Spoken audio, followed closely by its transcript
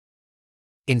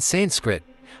In Sanskrit,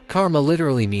 karma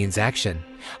literally means action,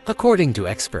 according to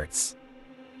experts.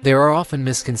 There are often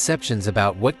misconceptions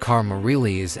about what karma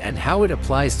really is and how it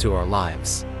applies to our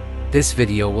lives. This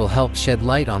video will help shed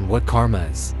light on what karma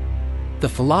is, the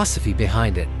philosophy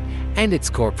behind it, and its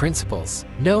core principles,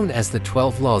 known as the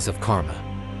 12 laws of karma.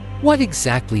 What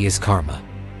exactly is karma?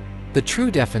 The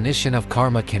true definition of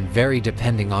karma can vary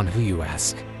depending on who you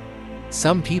ask.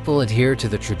 Some people adhere to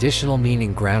the traditional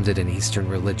meaning grounded in Eastern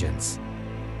religions,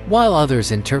 while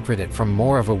others interpret it from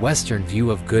more of a Western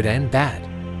view of good and bad.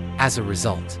 As a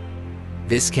result,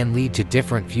 this can lead to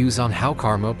different views on how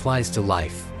karma applies to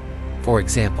life. For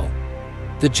example,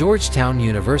 the Georgetown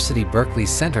University Berkeley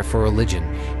Center for Religion,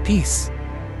 Peace,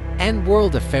 and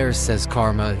World Affairs says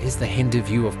karma is the Hindu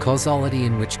view of causality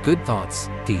in which good thoughts,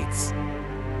 deeds,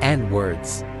 and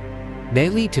words may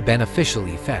lead to beneficial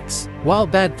effects, while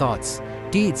bad thoughts,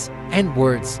 deeds, and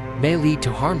words may lead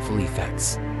to harmful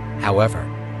effects. However,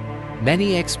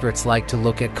 many experts like to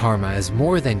look at karma as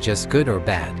more than just good or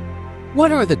bad.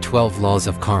 What are the 12 laws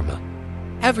of karma?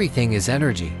 Everything is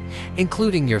energy,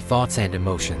 including your thoughts and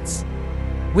emotions,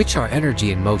 which are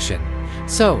energy in motion.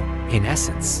 So, in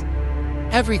essence,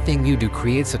 everything you do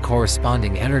creates a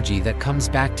corresponding energy that comes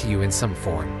back to you in some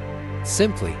form.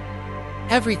 Simply,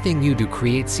 everything you do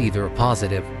creates either a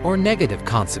positive or negative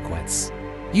consequence.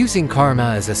 Using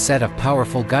karma as a set of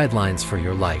powerful guidelines for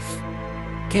your life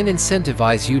can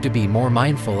incentivize you to be more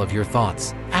mindful of your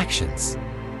thoughts, actions,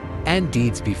 and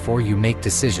deeds before you make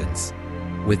decisions.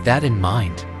 With that in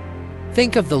mind,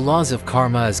 think of the laws of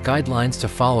karma as guidelines to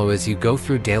follow as you go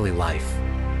through daily life.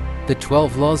 The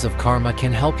 12 laws of karma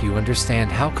can help you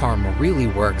understand how karma really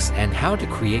works and how to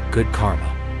create good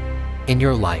karma in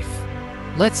your life.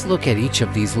 Let's look at each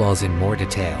of these laws in more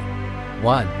detail.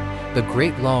 1. The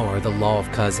Great Law, or the Law of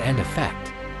Cause and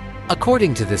Effect.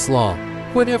 According to this law,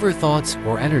 whatever thoughts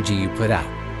or energy you put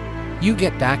out, you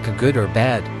get back, a good or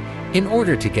bad, in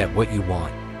order to get what you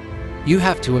want. You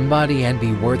have to embody and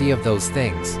be worthy of those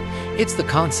things. It's the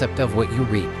concept of what you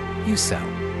reap, you sow.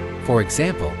 For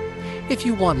example, if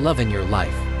you want love in your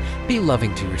life, be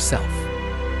loving to yourself.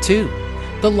 2.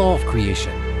 The Law of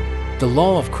Creation. The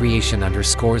law of creation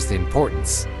underscores the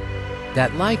importance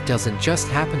that life doesn't just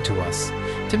happen to us.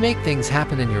 To make things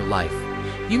happen in your life,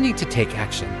 you need to take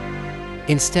action.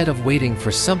 Instead of waiting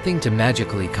for something to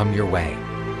magically come your way,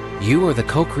 you are the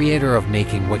co-creator of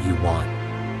making what you want,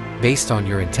 based on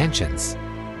your intentions,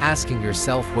 asking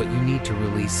yourself what you need to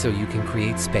release so you can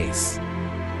create space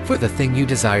for the thing you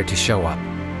desire to show up.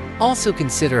 Also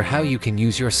consider how you can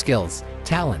use your skills,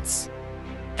 talents,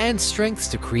 and strengths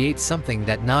to create something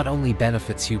that not only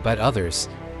benefits you but others.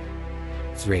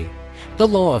 3. The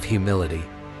Law of Humility.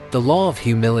 The law of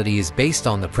humility is based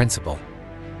on the principle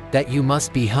that you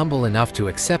must be humble enough to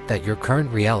accept that your current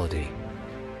reality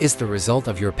is the result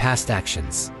of your past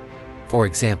actions. For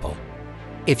example,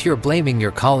 if you're blaming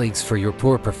your colleagues for your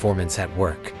poor performance at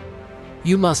work,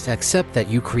 you must accept that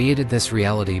you created this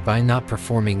reality by not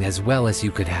performing as well as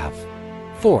you could have.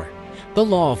 4. The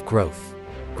Law of Growth.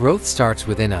 Growth starts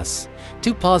within us.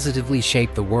 To positively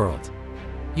shape the world,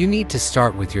 you need to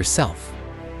start with yourself.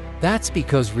 That's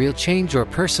because real change or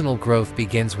personal growth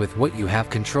begins with what you have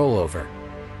control over,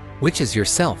 which is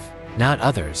yourself, not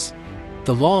others.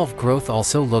 The law of growth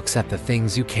also looks at the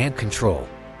things you can't control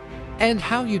and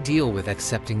how you deal with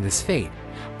accepting this fate.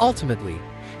 Ultimately,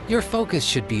 your focus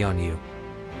should be on you,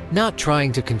 not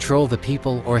trying to control the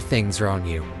people or things around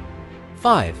you.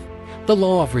 5. The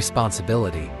Law of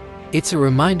Responsibility. It's a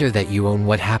reminder that you own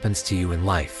what happens to you in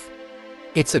life.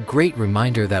 It's a great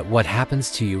reminder that what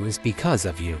happens to you is because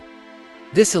of you.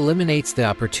 This eliminates the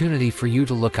opportunity for you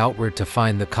to look outward to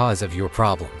find the cause of your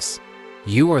problems.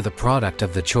 You are the product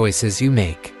of the choices you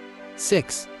make.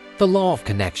 6. The Law of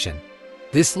Connection.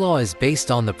 This law is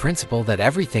based on the principle that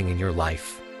everything in your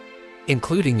life,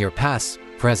 including your past,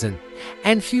 present,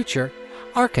 and future,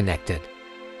 are connected.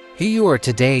 Who you are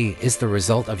today is the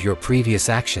result of your previous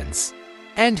actions,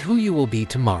 and who you will be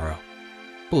tomorrow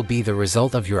will be the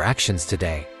result of your actions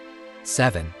today.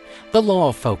 7. The Law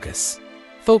of Focus.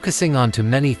 Focusing on too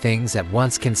many things at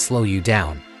once can slow you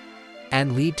down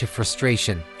and lead to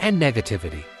frustration and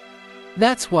negativity.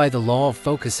 That's why the law of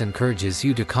focus encourages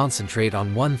you to concentrate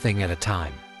on one thing at a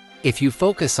time. If you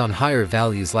focus on higher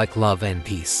values like love and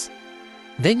peace,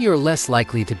 then you're less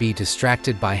likely to be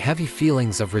distracted by heavy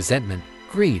feelings of resentment,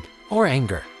 greed, or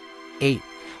anger. 8.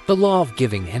 The Law of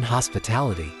Giving and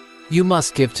Hospitality. You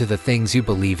must give to the things you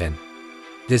believe in.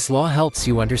 This law helps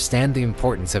you understand the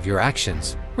importance of your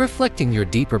actions, reflecting your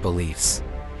deeper beliefs.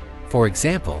 For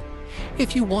example,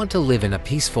 if you want to live in a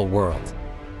peaceful world,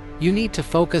 you need to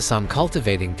focus on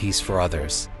cultivating peace for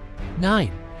others.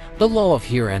 9. the law of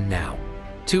here and now.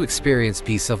 To experience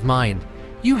peace of mind,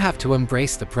 you have to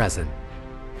embrace the present.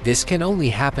 This can only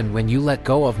happen when you let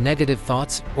go of negative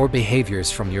thoughts or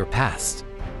behaviors from your past.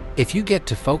 If you get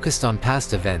too focused on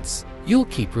past events, you'll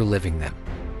keep reliving them.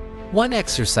 One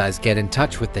exercise to get in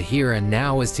touch with the here and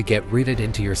now is to get rooted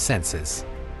into your senses.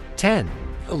 10.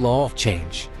 The law of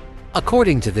change.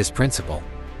 According to this principle,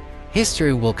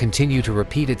 history will continue to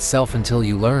repeat itself until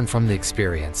you learn from the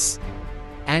experience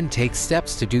and take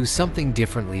steps to do something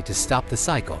differently to stop the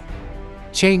cycle.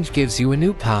 Change gives you a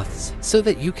new path so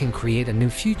that you can create a new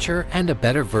future and a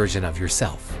better version of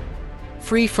yourself,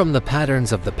 free from the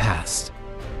patterns of the past.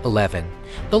 11.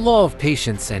 The law of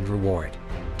patience and reward.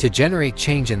 To generate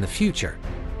change in the future,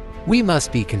 we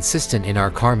must be consistent in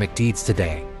our karmic deeds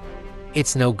today.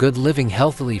 It's no good living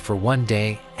healthily for one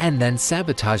day and then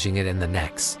sabotaging it in the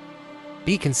next.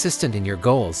 Be consistent in your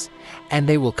goals, and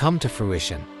they will come to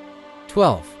fruition.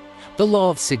 12. The law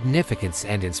of significance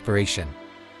and inspiration.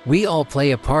 We all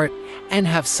play a part and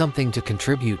have something to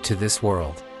contribute to this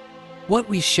world. What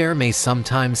we share may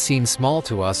sometimes seem small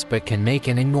to us but can make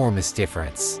an enormous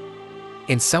difference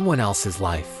in someone else's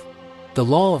life. The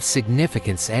law of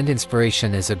significance and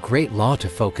inspiration is a great law to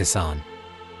focus on.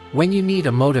 When you need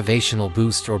a motivational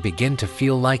boost or begin to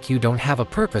feel like you don't have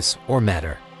a purpose or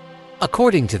matter.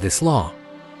 According to this law,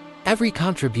 every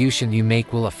contribution you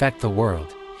make will affect the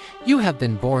world. You have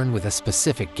been born with a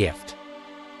specific gift,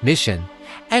 mission,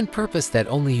 and purpose that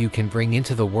only you can bring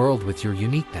into the world with your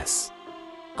uniqueness.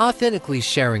 Authentically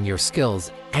sharing your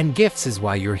skills and gifts is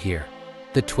why you're here.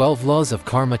 The 12 laws of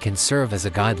karma can serve as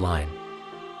a guideline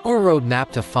or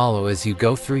roadmap to follow as you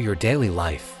go through your daily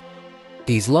life.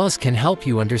 These laws can help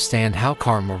you understand how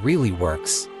karma really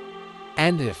works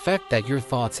and the effect that your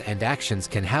thoughts and actions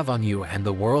can have on you and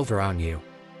the world around you.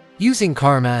 Using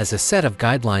karma as a set of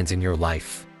guidelines in your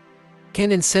life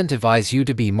can incentivize you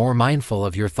to be more mindful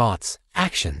of your thoughts,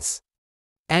 actions,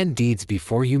 and deeds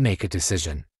before you make a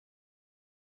decision.